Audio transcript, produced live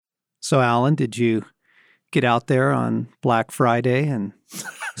So, Alan, did you get out there on Black Friday and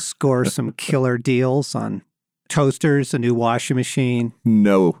score some killer deals on toasters, a new washing machine?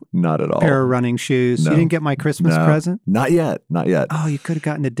 No, not at all. Pair of running shoes? No. You didn't get my Christmas present? Not yet. Oh, you could have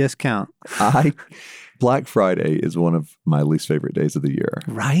gotten a discount. Black Friday is one of my least favorite days of the year.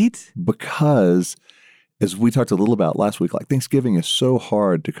 Right? Because, as we talked a little about last week, like Thanksgiving is so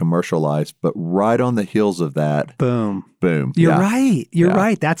hard to commercialize, but right on the heels of that, boom. You're right. You're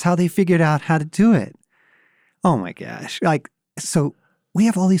right. That's how they figured out how to do it. Oh my gosh. So we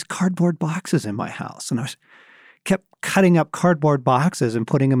have all these cardboard boxes in my house, and I kept cutting up cardboard boxes and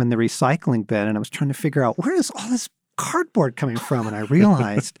putting them in the recycling bin, and I was trying to figure out, where is all this cardboard coming from? And I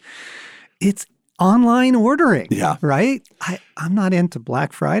realized it's online ordering. Yeah. Right? I'm not into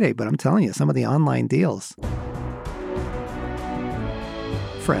Black Friday, but I'm telling you, some of the online deals.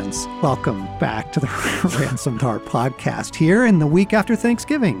 Friends, welcome back to the Ransomed Heart podcast here in the week after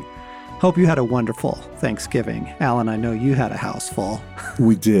Thanksgiving. Hope you had a wonderful Thanksgiving. Alan, I know you had a house full.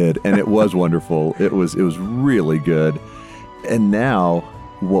 We did, and it was wonderful. It was really good. And now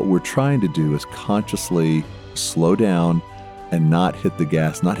what we're trying to do is consciously slow down and not hit the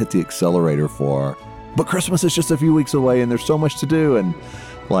gas, not hit the accelerator but Christmas is just a few weeks away and there's so much to do. And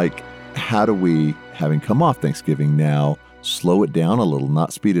how do we, having come off Thanksgiving now, slow it down a little,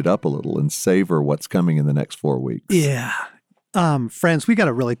 not speed it up a little, and savor what's coming in the next 4 weeks? Yeah. Friends, we got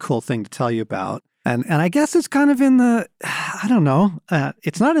a really cool thing to tell you about. And I guess it's kind of in the, I don't know,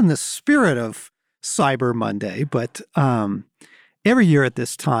 it's not in the spirit of Cyber Monday, but every year at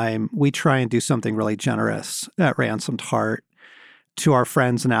this time, we try and do something really generous at Ransomed Heart to our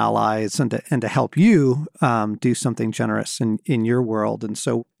friends and allies, and to help you do something generous in your world. And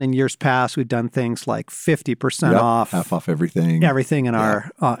so in years past, we've done things like 50% off. Half off everything. Everything in our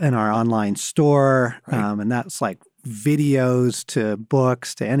online store. Right. And that's like videos to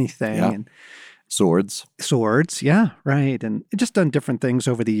books to anything. Yeah. And Swords, yeah, right. And just done different things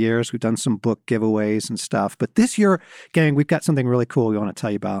over the years. We've done some book giveaways and stuff. But this year, gang, we've got something really cool we want to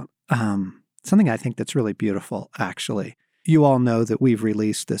tell you about. Something I think that's really beautiful, actually. You all know that we've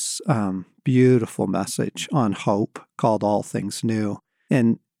released this beautiful message on hope called All Things New.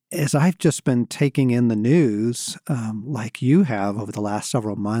 And as I've just been taking in the news, like you have over the last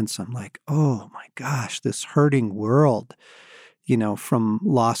several months, I'm like, oh my gosh, this hurting world, from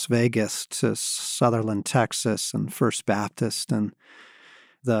Las Vegas to Sutherland, Texas, and First Baptist, and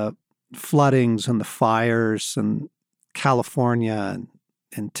the floodings and the fires, and California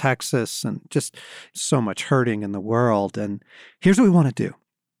and Texas, and just so much hurting in the world. And here's what we want to do.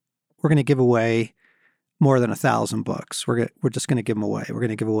 We're going to give away more than 1,000 books. We're just going to give them away. We're going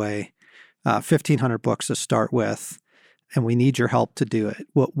to give away 1,500 books to start with, and we need your help to do it.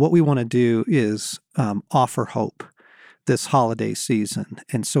 What we want to do is offer hope this holiday season.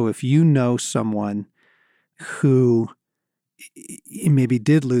 And so if you know someone who maybe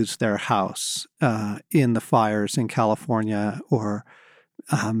did lose their house in the fires in California, or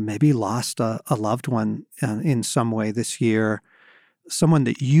maybe lost a loved one in some way this year, someone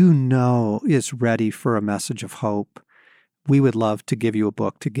that you know is ready for a message of hope, we would love to give you a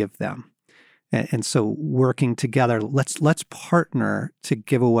book to give them. And so working together, let's partner to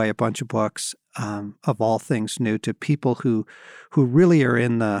give away a bunch of books of All Things New to people who really are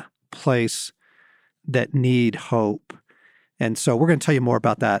in the place that need hope. And so we're going to tell you more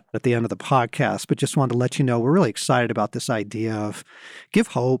about that at the end of the podcast, but just wanted to let you know we're really excited about this idea of give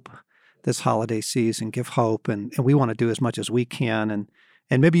hope this holiday season, give hope, and we want to do as much as we can.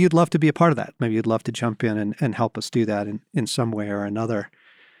 And maybe you'd love to be a part of that. Maybe you'd love to jump in and help us do that in some way or another.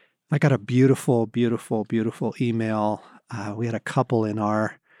 I got a beautiful, beautiful, beautiful email. We had a couple in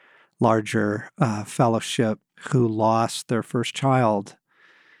our larger fellowship who lost their first child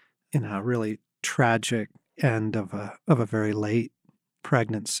in a really tragic end of a very late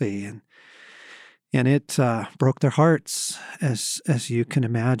pregnancy, and it broke their hearts, as you can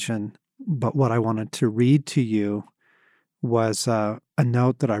imagine. But what I wanted to read to you was a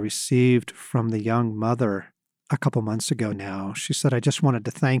note that I received from the young mother a couple months ago now. She said, "I just wanted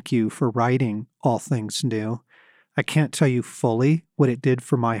to thank you for writing All Things New. I can't tell you fully what it did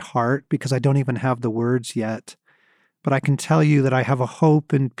for my heart because I don't even have the words yet. But I can tell you that I have a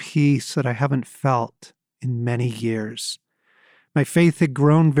hope and peace that I haven't felt in many years. My faith had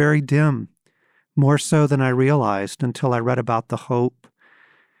grown very dim, more so than I realized until I read about the hope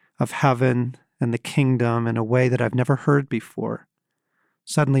of heaven and the kingdom in a way that I've never heard before.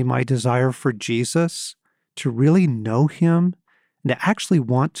 Suddenly my desire for Jesus, to really know him and to actually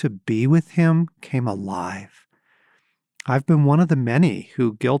want to be with him, came alive. I've been one of the many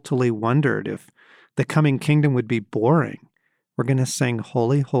who guiltily wondered if the coming kingdom would be boring, we're going to sing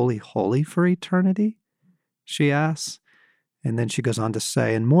Holy, Holy, Holy for eternity? She asks. And then she goes on to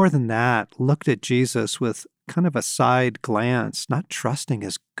say, and more than that, looked at Jesus with kind of a side glance, not trusting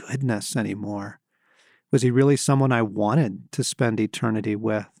his goodness anymore. Was he really someone I wanted to spend eternity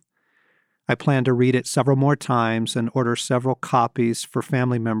with? I plan to read it several more times and order several copies for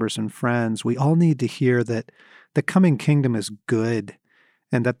family members and friends. We all need to hear that the coming kingdom is good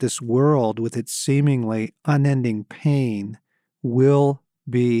and that this world, with its seemingly unending pain, will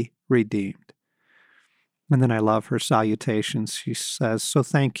be redeemed. And then I love her salutations. She says, so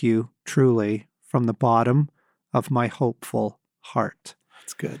thank you, truly, from the bottom of my hopeful heart.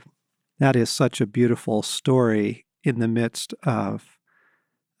 That's good. That is such a beautiful story in the midst of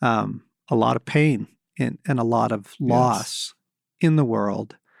a lot of pain and a lot of loss in the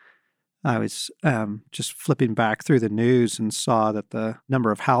world. I was just flipping back through the news and saw that the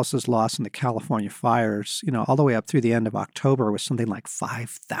number of houses lost in the California fires, all the way up through the end of October was something like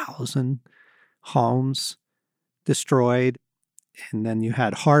 5,000 homes destroyed. And then you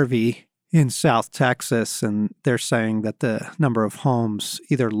had Harvey in South Texas, and they're saying that the number of homes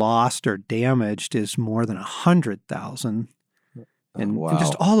either lost or damaged is more than 100,000. And, wow. and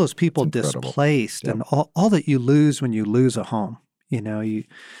just all those people That's incredible. displaced, Yep. and all that you lose when you lose a home,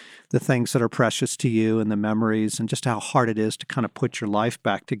 the things that are precious to you and the memories, and just how hard it is to kind of put your life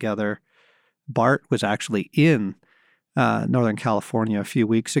back together. Bart was actually in Northern California a few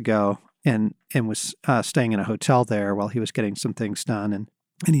weeks ago and was staying in a hotel there while he was getting some things done.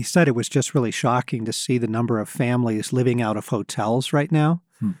 And he said it was just really shocking to see the number of families living out of hotels right now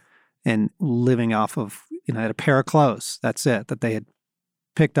and living off of, had a pair of clothes. That's it, that they had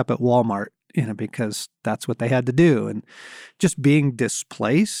picked up at Walmart, because that's what they had to do. And just being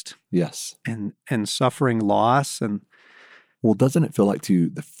displaced. Yes. And suffering loss. And well, doesn't it feel like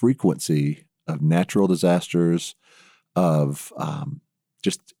the frequency of natural disasters, of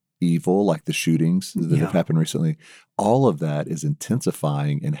just evil, like the shootings that have happened recently, all of that is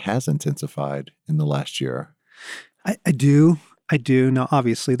intensifying and has intensified in the last year. I do. Now,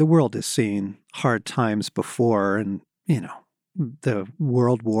 obviously, the world has seen hard times before, and, the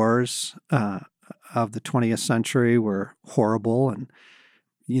world wars of the 20th century were horrible. And,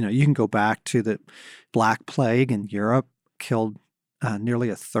 you can go back to the Black Plague in Europe, killed nearly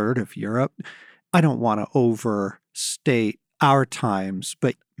a third of Europe. I don't want to overstate our times,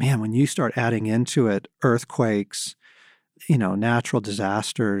 but man, when you start adding into it earthquakes, natural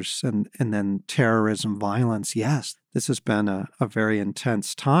disasters, and then terrorism, violence, yes, this has been a very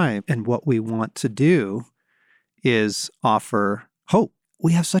intense time. And what we want to do is offer hope.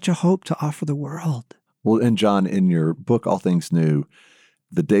 We have such a hope to offer the world. Well, and John, in your book, All Things New,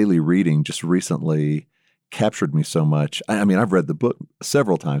 the daily reading just recently captured me so much. I mean, I've read the book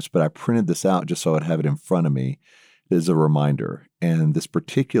several times, but I printed this out just so I'd have it in front of me as a reminder. And this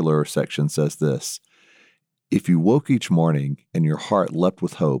particular section says this: if you woke each morning and your heart leapt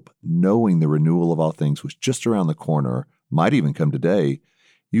with hope, knowing the renewal of all things was just around the corner, might even come today,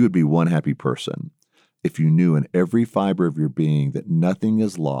 you would be one happy person. If you knew in every fiber of your being that nothing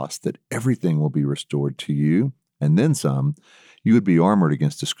is lost, that everything will be restored to you, and then some, you would be armored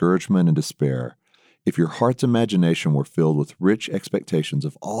against discouragement and despair. If your heart's imagination were filled with rich expectations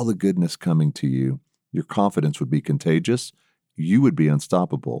of all the goodness coming to you, your confidence would be contagious, you would be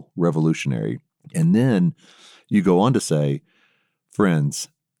unstoppable, revolutionary. And then you go on to say, friends,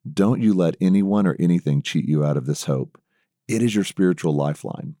 don't you let anyone or anything cheat you out of this hope. It is your spiritual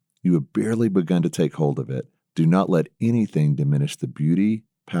lifeline. You have barely begun to take hold of it. Do not let anything diminish the beauty,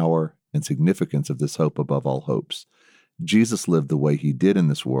 power, and significance of this hope above all hopes. Jesus lived the way he did in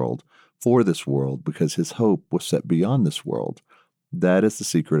this world, for this world, because his hope was set beyond this world. That is the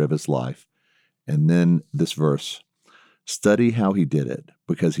secret of his life. And then this verse, study how he did it,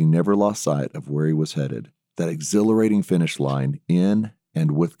 because he never lost sight of where he was headed. That exhilarating finish line in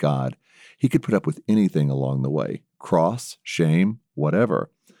and with God. He could put up with anything along the way, cross, shame,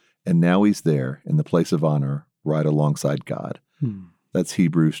 whatever. And now he's there in the place of honor, right alongside God. That's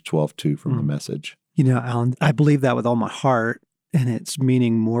Hebrews 12:2 from the Message. Alan, I believe that with all my heart, and it's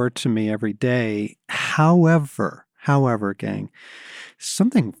meaning more to me every day. However, gang,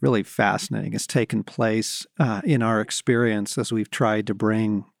 something really fascinating has taken place in our experience as we've tried to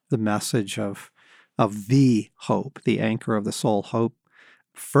bring the message of the hope, the anchor of the soul hope,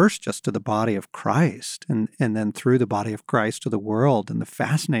 first just to the body of Christ, and then through the body of Christ to the world. And the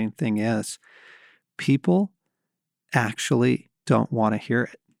fascinating thing is, people actually don't want to hear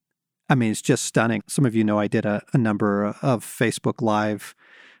it. I mean, it's just stunning. Some of you know I did a number of Facebook Live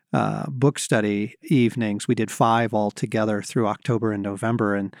book study evenings. We did 5 all together through October and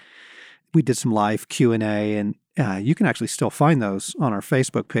November, and we did some live Q&A, and You can actually still find those on our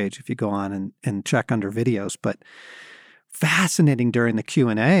Facebook page if you go on and check under videos. But fascinating during the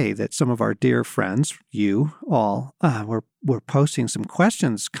Q&A that some of our dear friends, you all, were posting some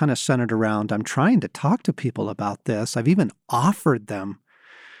questions kind of centered around, I'm trying to talk to people about this. I've even offered them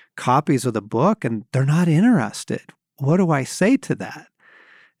copies of the book and they're not interested. What do I say to that?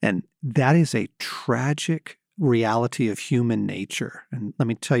 And that is a tragic reality of human nature. And let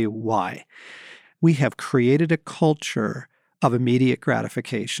me tell you why. We have created a culture of immediate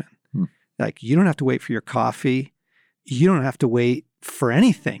gratification. Like, you don't have to wait for your coffee. You don't have to wait for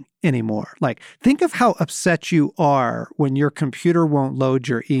anything anymore. Like, think of how upset you are when your computer won't load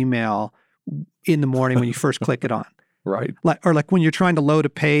your email in the morning when you first click it on. Right. Like when you're trying to load a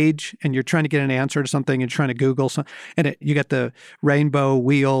page and you're trying to get an answer to something and you're trying to Google something, and you get the rainbow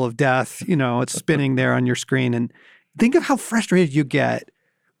wheel of death, it's spinning there on your screen. And think of how frustrated you get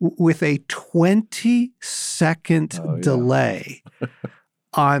with a 20-second delay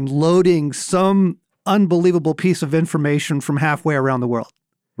on loading some unbelievable piece of information from halfway around the world.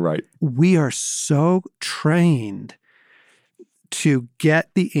 Right. We are so trained to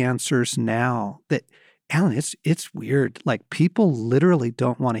get the answers now that, Alan, it's weird. Like, people literally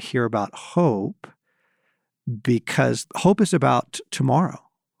don't want to hear about hope because hope is about tomorrow.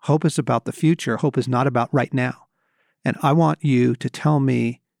 Hope is about the future. Hope is not about right now. And I want you to tell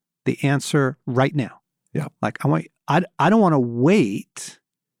me the answer right now. Yeah. Like, I don't want to wait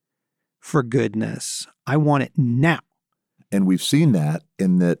for goodness. I want it now. And we've seen that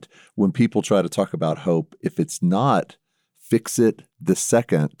in that when people try to talk about hope, if it's not fix it the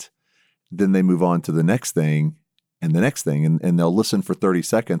second, then they move on to the next thing and the next thing, and they'll listen for 30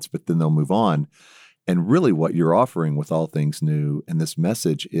 seconds, but then they'll move on. And really what you're offering with All Things New and this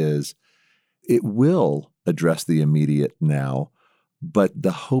message is it will address the immediate now, but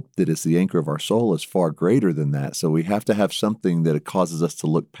the hope that is the anchor of our soul is far greater than that. So we have to have something that causes us to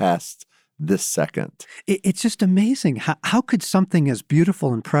look past this second. It's just amazing. How could something as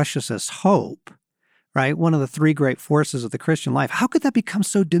beautiful and precious as hope, right? One of the three great forces of the Christian life. How could that become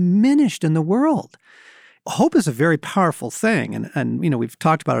so diminished in the world? Hope is a very powerful thing. And we've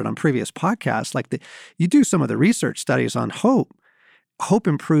talked about it on previous podcasts. Like, you do some of the research studies on hope. Hope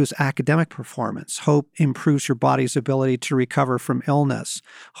improves academic performance. Hope improves your body's ability to recover from illness.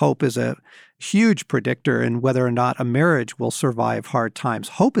 Hope is a huge predictor in whether or not a marriage will survive hard times.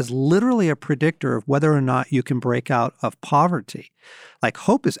 Hope is literally a predictor of whether or not you can break out of poverty. Like,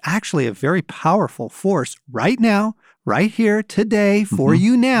 hope is actually a very powerful force right now, right here, today, for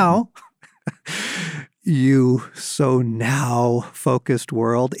you now. You so now focused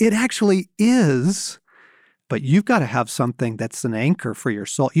world. It actually is. But you've got to have something that's an anchor for your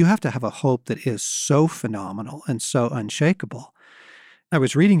soul. You have to have a hope that is so phenomenal and so unshakable. I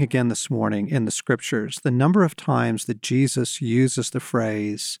was reading again this morning in the scriptures the number of times that Jesus uses the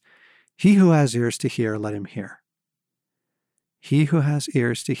phrase, "He who has ears to hear, let him hear." He who has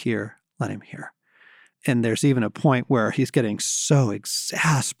ears to hear, let him hear. And there's even a point where he's getting so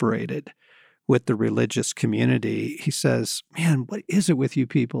exasperated with the religious community. He says, man, what is it with you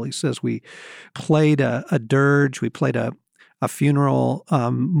people? He says, we played a dirge, we played a funeral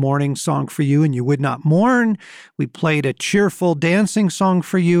mourning song for you and you would not mourn. We played a cheerful dancing song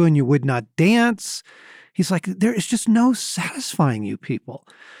for you and you would not dance. He's like, there is just no satisfying you people.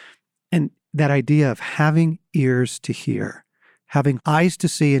 And that idea of having ears to hear, having eyes to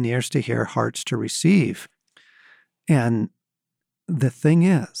see and ears to hear, hearts to receive. And the thing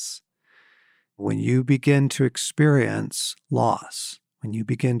is, when you begin to experience loss, when you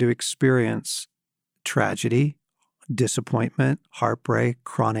begin to experience tragedy, disappointment, heartbreak,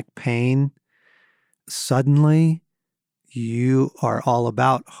 chronic pain, suddenly you are all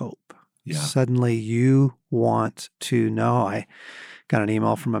about hope. Yeah. Suddenly you want to know. I got an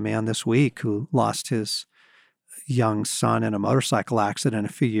email from a man this week who lost his young son in a motorcycle accident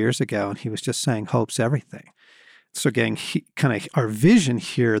a few years ago, and he was just saying hope's everything. So again, our vision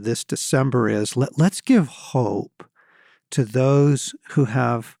here this December is let's give hope to those who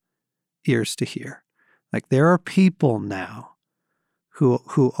have ears to hear. Like, there are people now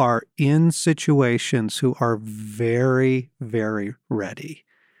who are in situations who are very, very ready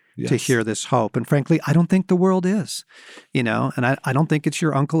to hear this hope. And frankly, I don't think the world is, and I don't think it's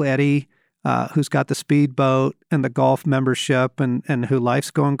your Uncle Eddie who's got the speedboat and the golf membership and who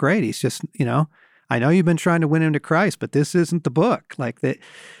life's going great. He's just, I know you've been trying to win him to Christ, but this isn't the book. Like that,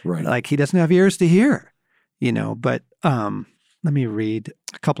 right. Like, he doesn't have ears to hear, but let me read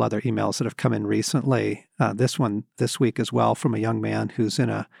a couple other emails that have come in recently. This one this week as well from a young man who's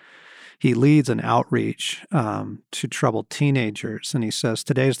he leads an outreach to troubled teenagers. And he says,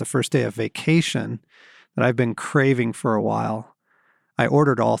 today is the first day of vacation that I've been craving for a while. I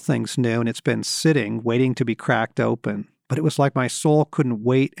ordered All Things New, and it's been sitting, waiting to be cracked open. But it was like my soul couldn't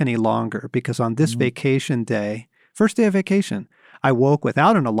wait any longer, because on this vacation day, first day of vacation, I woke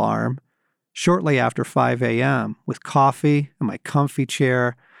without an alarm shortly after 5 a.m. with coffee and my comfy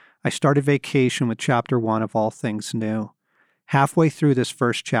chair. I started vacation with chapter 1 of All Things New. Halfway through this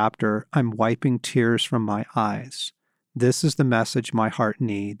first chapter, I'm wiping tears from my eyes. This is the message my heart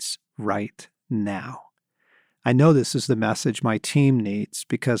needs right now. I know this is the message my team needs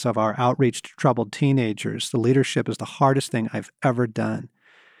because of our outreach to troubled teenagers. The leadership is the hardest thing I've ever done.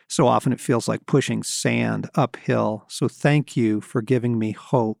 So often it feels like pushing sand uphill. So thank you for giving me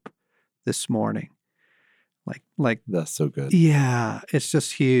hope this morning. Like That's so good. Yeah, it's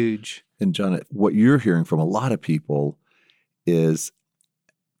just huge. And John, what you're hearing from a lot of people is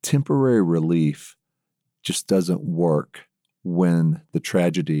temporary relief just doesn't work when the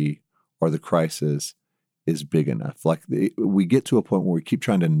tragedy or the crisis is big enough. We get to a point where we keep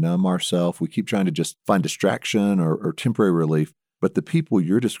trying to numb ourselves. We keep trying to just find distraction or temporary relief. But the people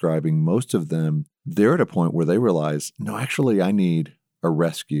you're describing, most of them, they're at a point where they realize, no, actually, I need a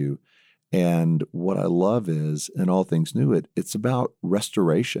rescue. And what I love is, in All Things New, it's about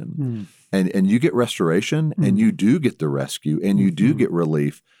restoration. And you get restoration, and you do get the rescue, and you do get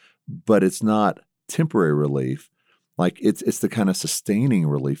relief, but it's not temporary relief. Like it's the kind of sustaining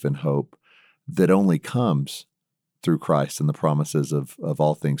relief and hope that only comes through Christ and the promises of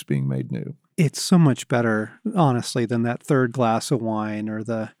all things being made new. It's so much better, honestly, than that third glass of wine or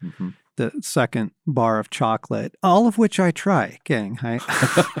the second bar of chocolate, all of which I try, gang.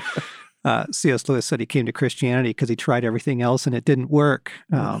 C.S. Lewis said he came to Christianity because he tried everything else and it didn't work.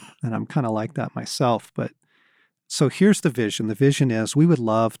 And I'm kind of like that myself. But so here's the vision. The vision is we would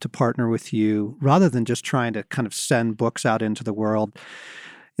love to partner with you rather than just trying to kind of send books out into the world.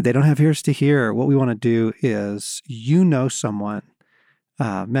 They don't have ears to hear. What we want to do is, someone,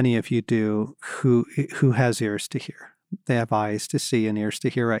 many of you do, who has ears to hear. They have eyes to see and ears to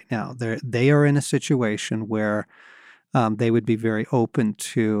hear right now. They are in a situation where they would be very open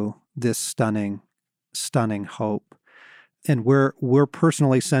to this stunning hope. And we're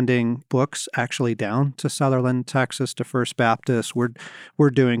personally sending books actually down to Sutherland, Texas, to First Baptist. We're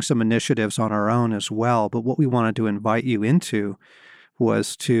doing some initiatives on our own as well. But what we wanted to invite you into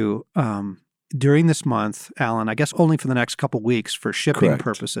was to, during this month, Alan, I guess only for the next couple weeks for shipping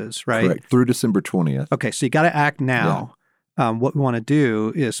purposes, right? Correct. Through December 20th. Okay, so you got to act now. Yeah. What we want to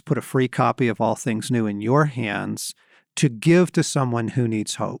do is put a free copy of All Things New in your hands to give to someone who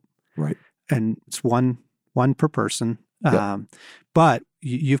needs hope. Right. And it's one per person. Yep. But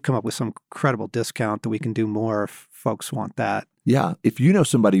you've come up with some incredible discount that we can do more if folks want that. Yeah. If you know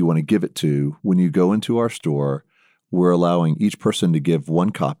somebody you want to give it to, when you go into our store, we're allowing each person to give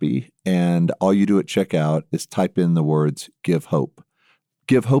one copy, and all you do at checkout is type in the words "Give Hope."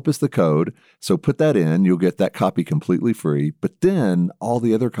 Give Hope is the code, so put that in. You'll get that copy completely free, but then all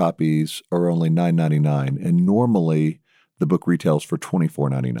the other copies are only $9.99, and normally the book retails for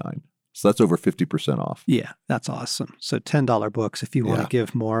 $24.99. So that's over 50% off. Yeah, that's awesome. So $10 books if you want to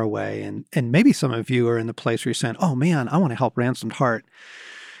give more away. And maybe some of you are in the place where you're saying, oh man, I want to help Ransomed Heart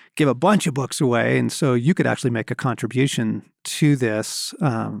give a bunch of books away. And so you could actually make a contribution to this.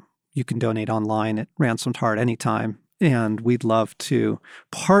 You can donate online at Ransomed Heart anytime. And we'd love to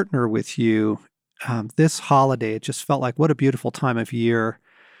partner with you. This holiday, it just felt like what a beautiful time of year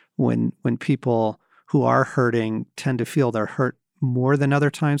when people who are hurting tend to feel they're hurt more than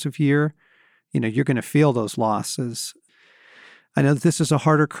other times of year. You're going to feel those losses. I know that this is a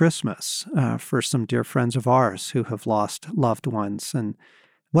harder Christmas for some dear friends of ours who have lost loved ones. And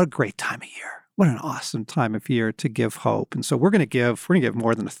what a great time of year. What an awesome time of year to give hope. And so we're going to give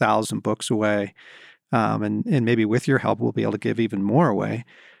more than 1,000 books away. And maybe with your help, we'll be able to give even more away.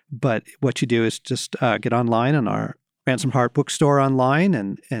 But what you do is just get online on our Ransomed Heart bookstore online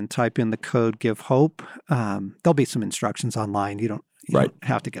and type in the code Give Hope. There'll be some instructions online. You don't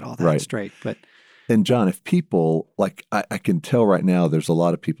have to get all that straight. And John, if people, I can tell right now, there's a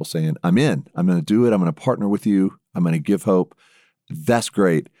lot of people saying, I'm in. I'm going to do it. I'm going to partner with you. I'm going to give hope. That's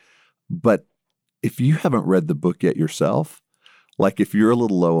great. But if you haven't read the book yet yourself, if you're a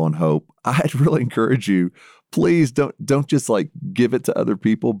little low on hope, I'd really encourage you, please don't just give it to other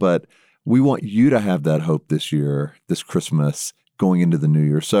people, but we want you to have that hope this year, this Christmas, going into the new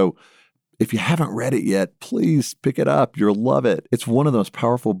year. So if you haven't read it yet, please pick it up. You'll love it. It's one of the most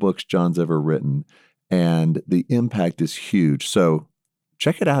powerful books John's ever written, and the impact is huge. So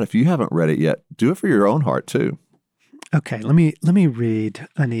check it out. If you haven't read it yet, do it for your own heart too. Okay, let me read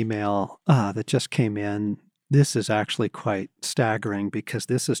an email that just came in. This is actually quite staggering because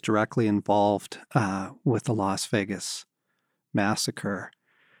this is directly involved with the Las Vegas massacre.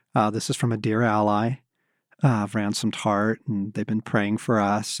 This is from a dear ally of Ransomed Heart, and they've been praying for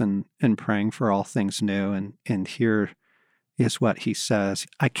us and praying for all things new. And here is what he says.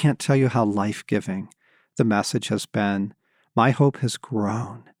 I can't tell you how life-giving the message has been. My hope has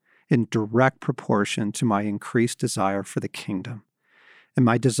grown in direct proportion to my increased desire for the kingdom. And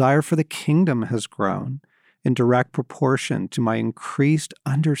my desire for the kingdom has grown in direct proportion to my increased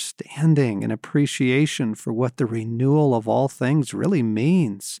understanding and appreciation for what the renewal of all things really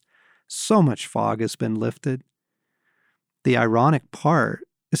means. So much fog has been lifted. The ironic part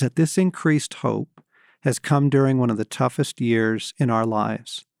is that this increased hope has come during one of the toughest years in our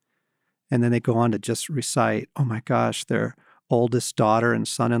lives. And then they go on to just recite, oh my gosh, their oldest daughter and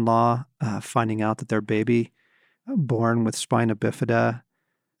son-in-law finding out that their baby born with spina bifida,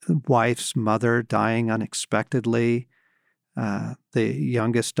 wife's mother dying unexpectedly, the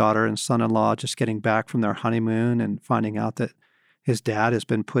youngest daughter and son-in-law just getting back from their honeymoon and finding out that his dad has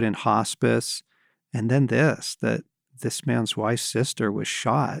been put in hospice. And then that this man's wife's sister was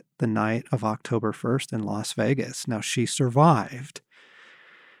shot the night of October 1st in Las Vegas. Now, she survived.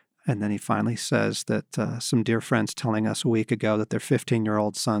 And then he finally says that some dear friends telling us a week ago that their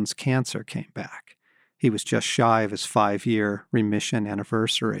 15-year-old son's cancer came back. He was just shy of his 5-year remission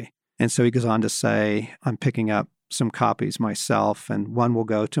anniversary. And so he goes on to say, I'm picking up some copies myself, and one will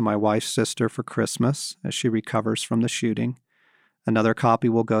go to my wife's sister for Christmas as she recovers from the shooting. Another copy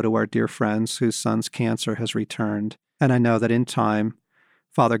will go to our dear friends whose son's cancer has returned. And I know that in time,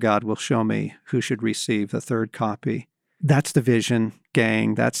 Father God will show me who should receive the third copy. That's the vision,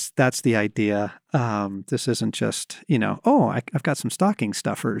 gang. That's the idea. This isn't just, I've got some stocking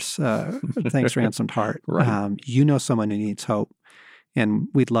stuffers. Thanks, Ransomed Heart. Right. You know someone who needs hope, and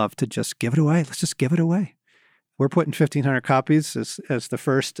we'd love to just give it away. Let's just give it away. We're putting 1,500 copies as the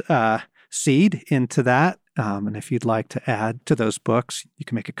first seed into that. And if you'd like to add to those books, you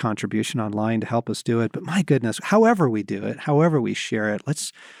can make a contribution online to help us do it. But my goodness, however we do it, however we share it,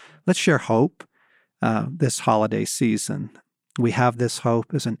 let's share hope. This holiday season. We have this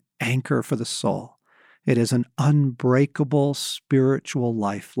hope as an anchor for the soul. It is an unbreakable spiritual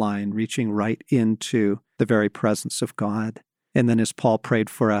lifeline reaching right into the very presence of God. And then as Paul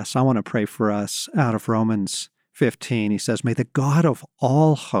prayed for us, I want to pray for us out of Romans 15. He says, may the God of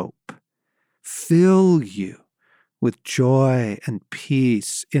all hope fill you with joy and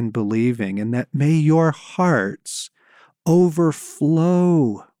peace in believing, and that may your hearts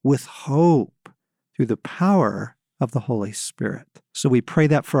overflow with hope through the power of the Holy Spirit. So we pray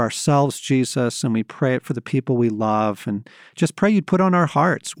that for ourselves, Jesus, and we pray it for the people we love, and just pray you'd put on our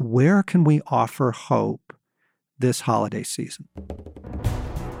hearts, where can we offer hope this holiday season?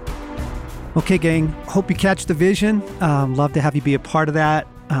 Okay, gang, hope you catch the vision. Love to have you be a part of that.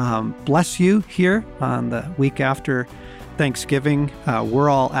 Bless you here on the week after Thanksgiving. We're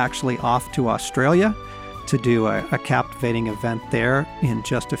all actually off to Australia to do a captivating event there in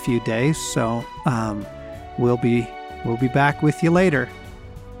just a few days. So we'll be back with you later.